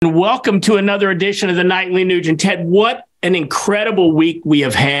and welcome to another edition of the Nightly Nuge. And Ted, what an incredible week we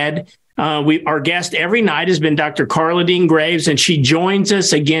have had. Our guest every night has been Dr. Karladine Graves, and she joins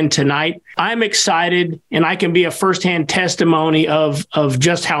us again tonight. I'm excited, and I can be a firsthand testimony of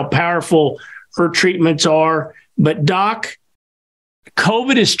just how powerful her treatments are. But Doc,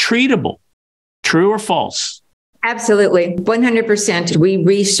 COVID is treatable. True or false? Absolutely. 100%. We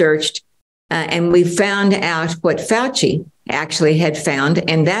researched and we found out what Fauci actually had found,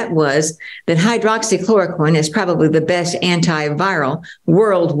 and that was that hydroxychloroquine is probably the best antiviral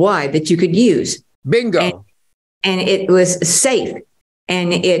worldwide that you could use. Bingo. And it was safe.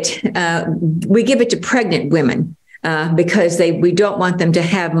 And we give it to pregnant women because we don't want them to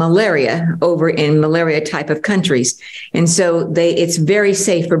have malaria over in malaria type of countries. And so it's very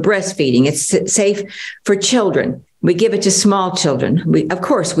safe for breastfeeding. It's safe for children. We give it to small children. Of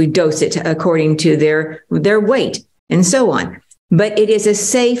course, we dose it according to their weight and so on. But it is a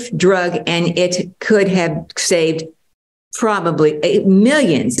safe drug, and it could have saved probably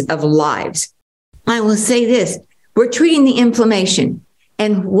millions of lives. I will say this. We're treating the inflammation.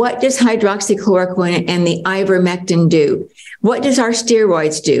 And what does hydroxychloroquine and the ivermectin do? What does our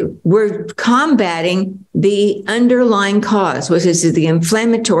steroids do? We're combating the underlying cause, which is the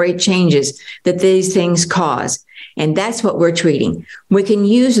inflammatory changes that these things cause. And that's what we're treating. We can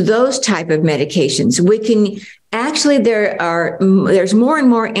use those type of medications. We can actually, there's more and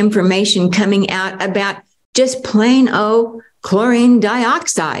more information coming out about just plain old chlorine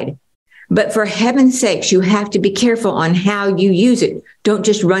dioxide. But for heaven's sakes, you have to be careful on how you use it. Don't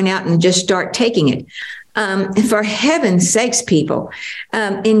just run out and just start taking it. For heaven's sakes, people,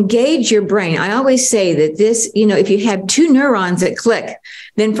 engage your brain. I always say that this, if you have two neurons that click,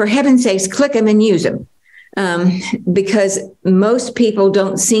 then for heaven's sakes, click them and use them. Because most people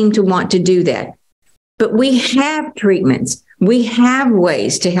don't seem to want to do that. But we have treatments. We have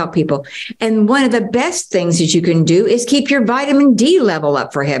ways to help people. And one of the best things that you can do is keep your vitamin D level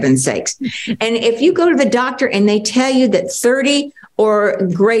up, for heaven's sakes. And if you go to the doctor and they tell you that 30 or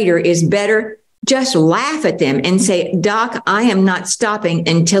greater is better, just laugh at them and say, Doc, I am not stopping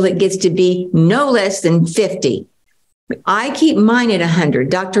until it gets to be no less than 50. I keep mine at 100.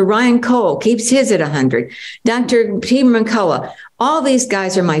 Dr. Ryan Cole keeps his at 100. Dr. Peter McCullough, all these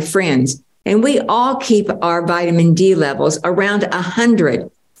guys are my friends. And we all keep our vitamin D levels around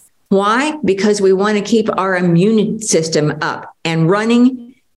 100. Why? Because we want to keep our immune system up and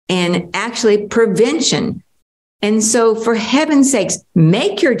running, and actually prevention. And so for heaven's sakes,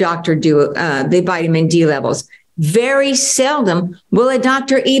 make your doctor do the vitamin D levels. Very seldom will a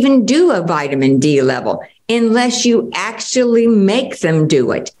doctor even do a vitamin D level unless you actually make them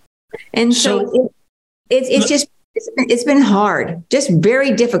do it. And so it's been hard, just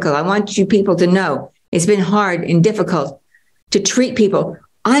very difficult. I want you people to know it's been hard and difficult to treat people.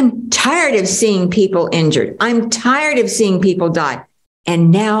 I'm tired of seeing people injured. I'm tired of seeing people die.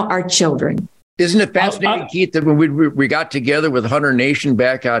 And now our children. Isn't it fascinating, Keith, that when we got together with Hunter Nation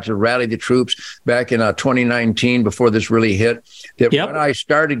back out to rally the troops back in 2019, before this really hit, that when I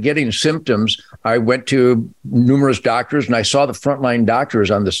started getting symptoms, I went to numerous doctors and I saw the frontline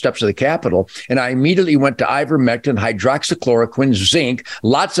doctors on the steps of the Capitol. And I immediately went to ivermectin, hydroxychloroquine, zinc,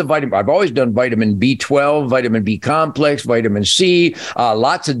 lots of vitamin. I've always done vitamin B12, vitamin B complex, vitamin C,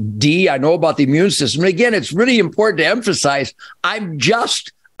 lots of D. I know about the immune system. And again, it's really important to emphasize I'm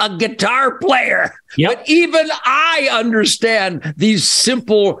just a guitar player. But even I understand these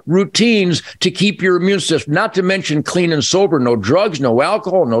simple routines to keep your immune system, not to mention clean and sober, no drugs, no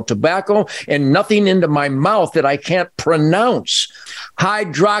alcohol, no tobacco, and nothing into my mouth that I can't pronounce.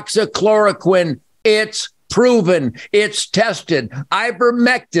 Hydroxychloroquine, it's proven, it's tested.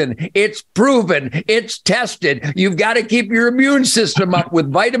 Ivermectin, it's proven, it's tested. You've got to keep your immune system up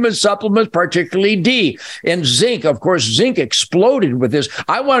with vitamin supplements, particularly D. And zinc, of course, zinc exploded with this.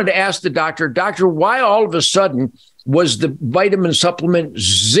 I wanted to ask the doctor, why all of a sudden was the vitamin supplement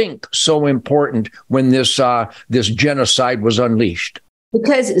zinc so important when this genocide was unleashed?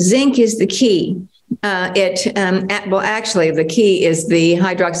 Because zinc is the key. Actually, the key is the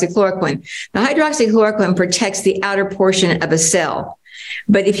hydroxychloroquine. The hydroxychloroquine protects the outer portion of a cell.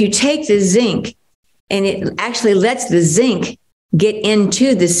 But if you take the zinc and it actually lets the zinc get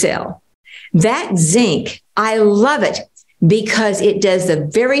into the cell, that zinc, I love it because it does the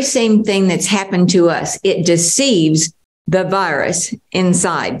very same thing that's happened to us. It deceives the virus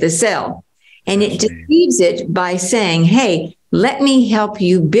inside the cell. And it deceives it by saying, hey, let me help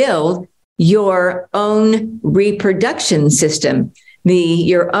you build your own reproduction system,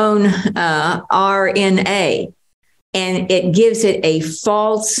 your own RNA, and it gives it a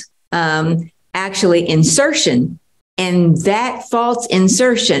false, actually insertion, And that false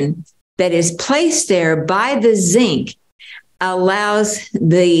insertion that is placed there by the zinc allows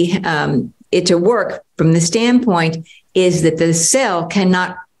it to work from the standpoint is that the cell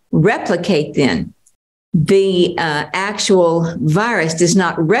cannot replicate then. The actual virus does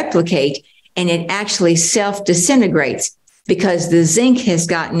not replicate, and it actually self-disintegrates because the zinc has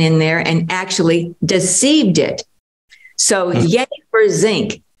gotten in there and actually deceived it. So yay for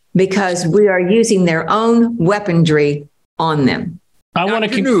zinc, because we are using their own weaponry on them. I want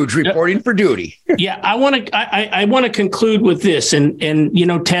to Nuge reporting for duty. Yeah, I want to conclude with this, and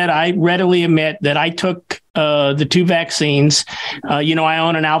Ted, I readily admit that I took the 2 vaccines. I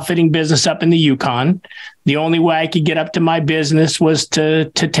own an outfitting business up in the Yukon. The only way I could get up to my business was to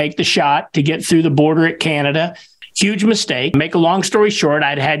take the shot to get through the border at Canada. Huge mistake. Make a long story short,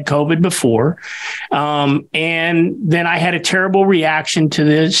 I'd had COVID before. And then I had a terrible reaction to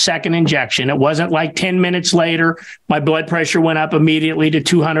the second injection. It wasn't like 10 minutes later, my blood pressure went up immediately to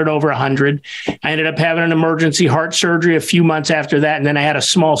 200 over 100. I ended up having an emergency heart surgery a few months after that. And then I had a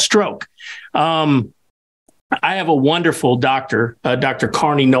small stroke. I have a wonderful doctor, Dr.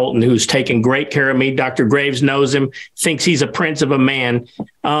 Carney Knowlton, who's taken great care of me. Dr. Graves knows him, thinks he's a prince of a man.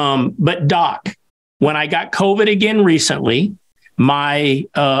 But Doc, when I got COVID again recently, my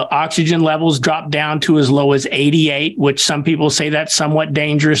oxygen levels dropped down to as low as 88, which some people say that's somewhat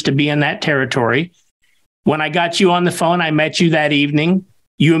dangerous to be in that territory. When I got you on the phone, I met you that evening.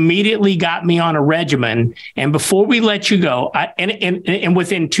 You immediately got me on a regimen. And before we let you go, and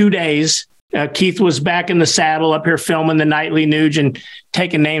within 2 days, Keith was back in the saddle up here filming the Nightly Nuge and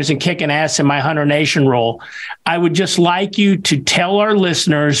taking names and kicking ass in my Hunter Nation role. I would just like you to tell our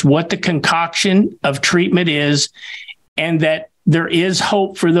listeners what the concoction of treatment is, and that there is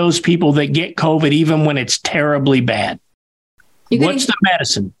hope for those people that get COVID, even when it's terribly bad. What's the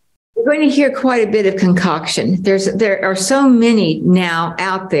medicine? You're going to hear quite a bit of concoction. There are so many now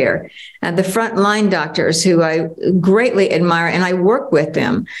out there. The frontline doctors who I greatly admire, and I work with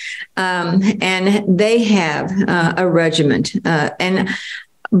them, and they have a regimen.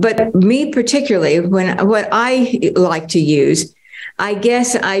 But me particularly, what I like to use, I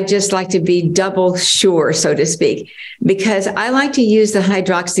guess I just like to be double sure, so to speak, because I like to use the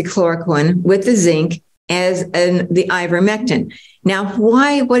hydroxychloroquine with the zinc as the ivermectin. Now,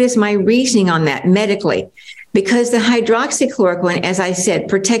 why? What is my reasoning on that medically? Because the hydroxychloroquine, as I said,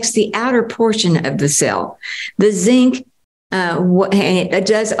 protects the outer portion of the cell. The zinc, it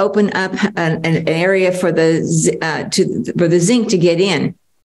does open up an area for the zinc to get in.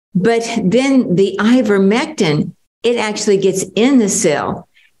 But then the ivermectin, it actually gets in the cell,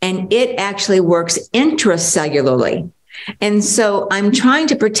 and it actually works intracellularly. And so I'm trying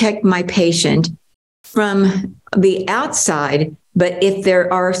to protect my patient from the outside, but if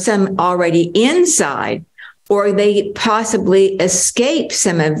there are some already inside, or they possibly escape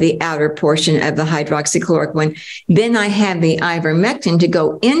some of the outer portion of the hydroxychloroquine, then I have the ivermectin to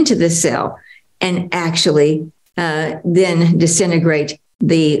go into the cell and actually then disintegrate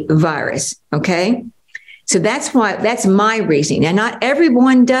the virus. Okay. So that's my reasoning. And not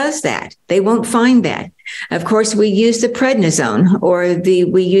everyone does that. They won't find that. Of course, we use the prednisone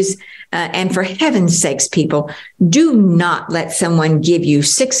and for heaven's sakes, people, do not let someone give you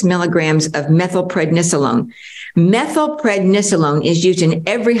 6 milligrams of methylprednisolone. Methylprednisolone is used in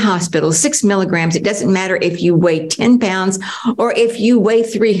every hospital, 6 milligrams. It doesn't matter if you weigh 10 pounds or if you weigh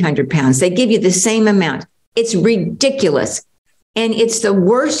 300 pounds. They give you the same amount. It's ridiculous. And it's the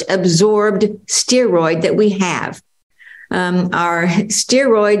worst absorbed steroid that we have. Our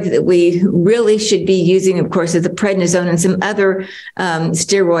steroid that we really should be using, of course, is the prednisone and some other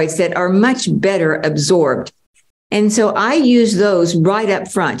steroids that are much better absorbed. And so I use those right up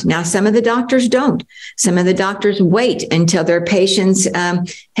front. Now, some of the doctors don't. Some of the doctors wait until their patients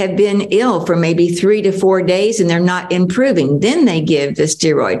have been ill for maybe 3 to 4 days and they're not improving. Then they give the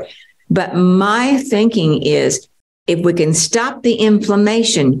steroid. But my thinking is, if we can stop the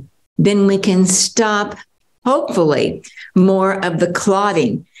inflammation, then we can stop, hopefully, more of the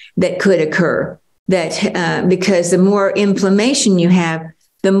clotting that could occur. Because the more inflammation you have,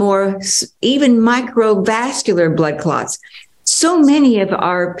 the more even microvascular blood clots. So many of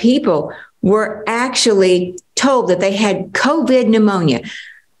our people were actually told that they had COVID pneumonia.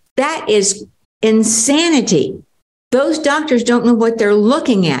 That is insanity. Those doctors don't know what they're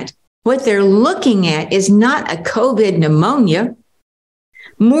looking at. What they're looking at is not a COVID pneumonia.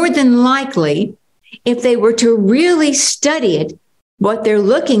 More than likely, if they were to really study it, what they're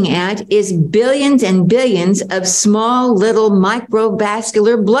looking at is billions and billions of small little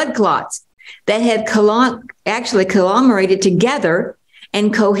microvascular blood clots that have actually conglomerated together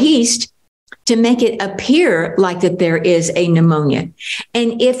and cohesed to make it appear like that there is a pneumonia.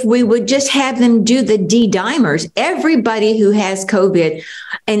 And if we would just have them do the D-dimers, everybody who has COVID,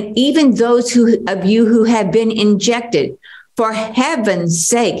 and even those of you who have been injected, for heaven's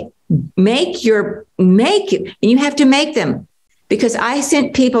sake, you have to make them. Because I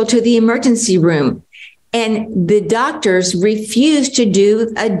sent people to the emergency room and the doctors refused to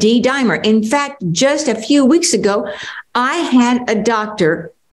do a D-dimer. In fact, just a few weeks ago, I had a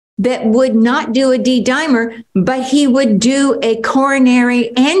doctor that would not do a D-dimer, but he would do a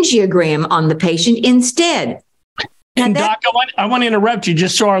coronary angiogram on the patient instead. And Doc, I want to interrupt you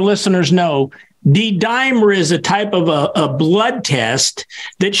just so our listeners know. D-dimer is a type of a blood test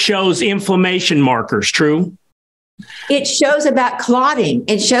that shows inflammation markers, true? It shows about clotting.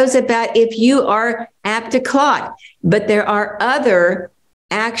 It shows about if you are apt to clot. But there are other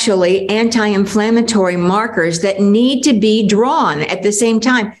actually anti-inflammatory markers that need to be drawn at the same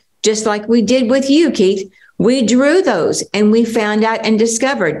time, just like we did with you, Keith. We drew those and we found out and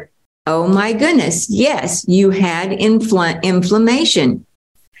discovered, oh my goodness, yes, you had inflammation.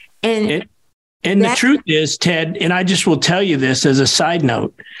 And the truth is, Ted, and I just will tell you this as a side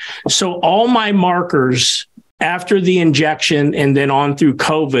note. So all my markers after the injection and then on through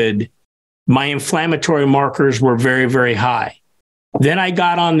COVID, my inflammatory markers were very, very high. Then I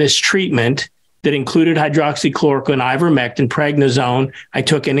got on this treatment that included hydroxychloroquine, ivermectin, prednisone. I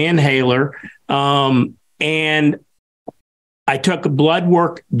took an inhaler, and I took blood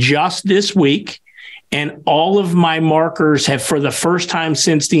work just this week, and all of my markers have, for the first time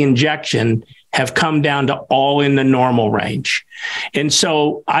since the injection, have come down to all in the normal range. And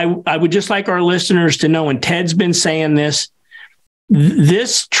so I would just like our listeners to know, and Ted's been saying this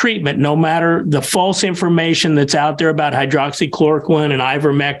treatment, no matter the false information that's out there about hydroxychloroquine and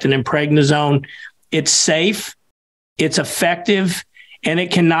ivermectin and prednisone, it's safe, it's effective, and it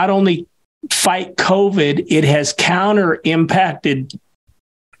can not only fight COVID, it has counter-impacted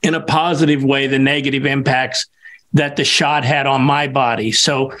in a positive way the negative impacts that the shot had on my body.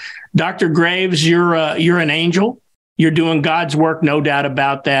 So, Dr. Graves, you're an angel. You're doing God's work, no doubt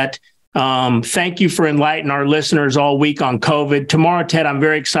about that. Thank you for enlightening our listeners all week on COVID. Tomorrow, Ted, I'm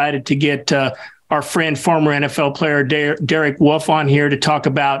very excited to get our friend, former NFL player Derek Wolfe on here to talk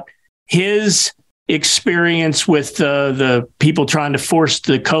about his experience with the people trying to force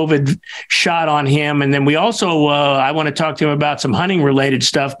the COVID shot on him. And then we also, I want to talk to him about some hunting related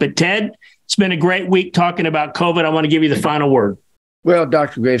stuff. But Ted, it's been a great week talking about COVID. I want to give you the final word. Well,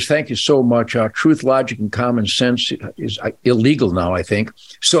 Dr. Graves, thank you so much. Truth, logic, and common sense is illegal now, I think.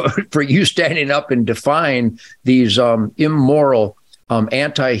 So for you standing up and defying these immoral,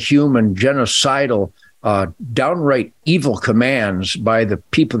 anti-human, genocidal, downright evil commands by the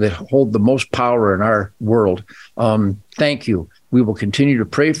people that hold the most power in our world, thank you. We will continue to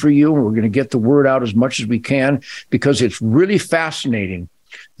pray for you, and we're going to get the word out as much as we can, because it's really fascinating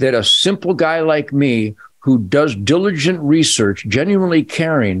that a simple guy like me, who does diligent research, genuinely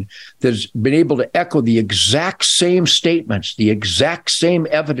caring, that's been able to echo the exact same statements, the exact same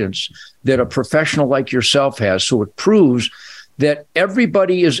evidence that a professional like yourself has. So it proves that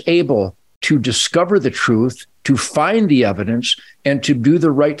everybody is able to discover the truth, to find the evidence, and to do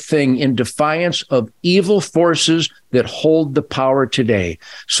the right thing in defiance of evil forces that hold the power today.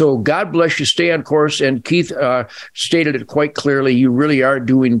 So God bless you. Stay on course. And Keith stated it quite clearly. You really are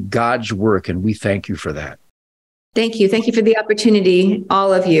doing God's work, and we thank you for that. Thank you. Thank you for the opportunity,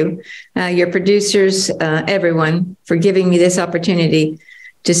 all of you, your producers, everyone, for giving me this opportunity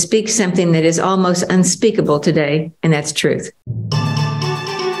to speak something that is almost unspeakable today, and that's truth.